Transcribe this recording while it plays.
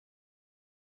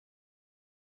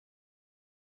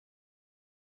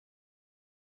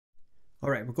All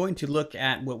right, we're going to look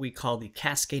at what we call the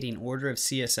cascading order of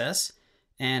CSS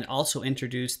and also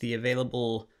introduce the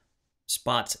available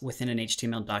spots within an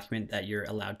HTML document that you're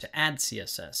allowed to add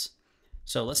CSS.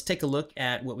 So let's take a look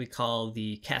at what we call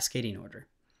the cascading order.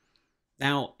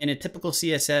 Now, in a typical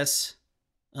CSS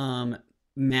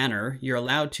manner, you're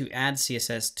allowed to add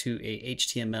CSS to a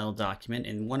HTML document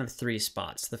in one of three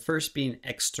spots. The first being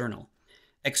external.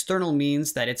 External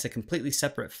means that it's a completely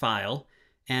separate file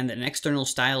and an external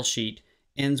style sheet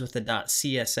ends with the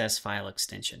 .css file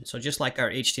extension. So just like our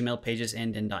HTML pages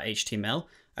end in .html,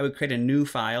 I would create a new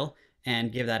file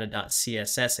and give that a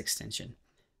 .css extension.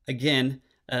 Again,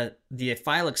 the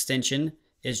file extension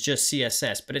is just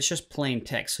CSS, but it's just plain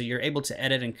text. So you're able to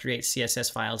edit and create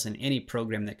CSS files in any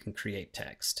program that can create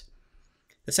text.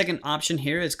 The second option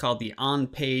here is called the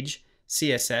on-page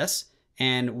CSS,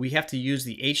 and we have to use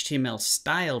the HTML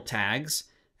style tags,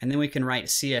 and then we can write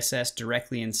CSS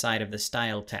directly inside of the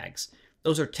style tags.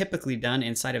 Those are typically done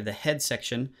inside of the head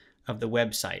section of the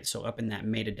website, so up in that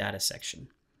metadata section.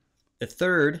 The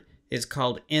third is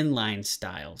called inline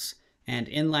styles, and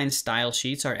inline style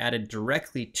sheets are added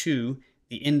directly to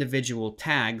the individual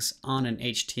tags on an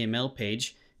HTML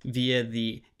page via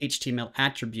the HTML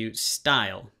attribute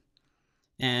style.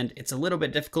 And it's a little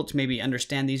bit difficult to maybe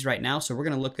understand these right now, so we're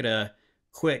going to look at a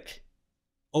quick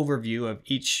overview of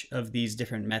each of these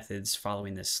different methods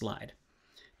following this slide.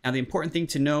 Now, the important thing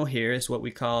to know here is what we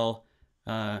call,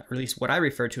 or at least what I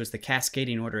refer to as the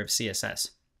cascading order of CSS.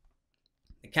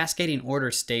 The cascading order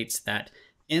states that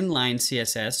inline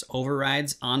CSS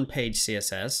overrides on-page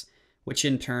CSS, which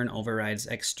in turn overrides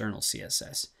external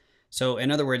CSS. So in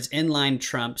other words, inline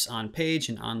trumps on-page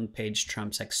and on-page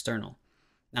trumps external.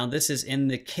 Now, this is in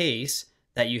the case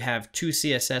that you have two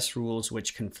CSS rules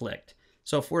which conflict.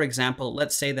 So for example,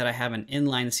 let's say that I have an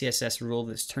inline CSS rule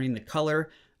that's turning the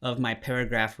color of my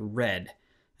paragraph red.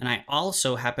 And I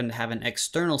also happen to have an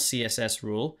external CSS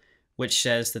rule which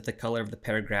says that the color of the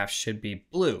paragraph should be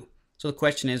blue. So the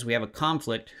question is, we have a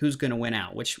conflict, who's going to win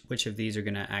out? Which of these are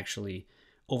going to actually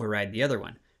override the other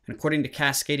one? And according to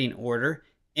cascading order,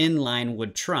 inline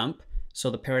would trump, so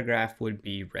the paragraph would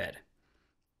be red.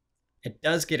 It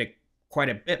does get quite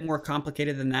a bit more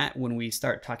complicated than that when we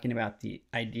start talking about the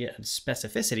idea of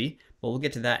specificity, but we'll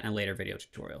get to that in a later video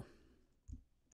tutorial.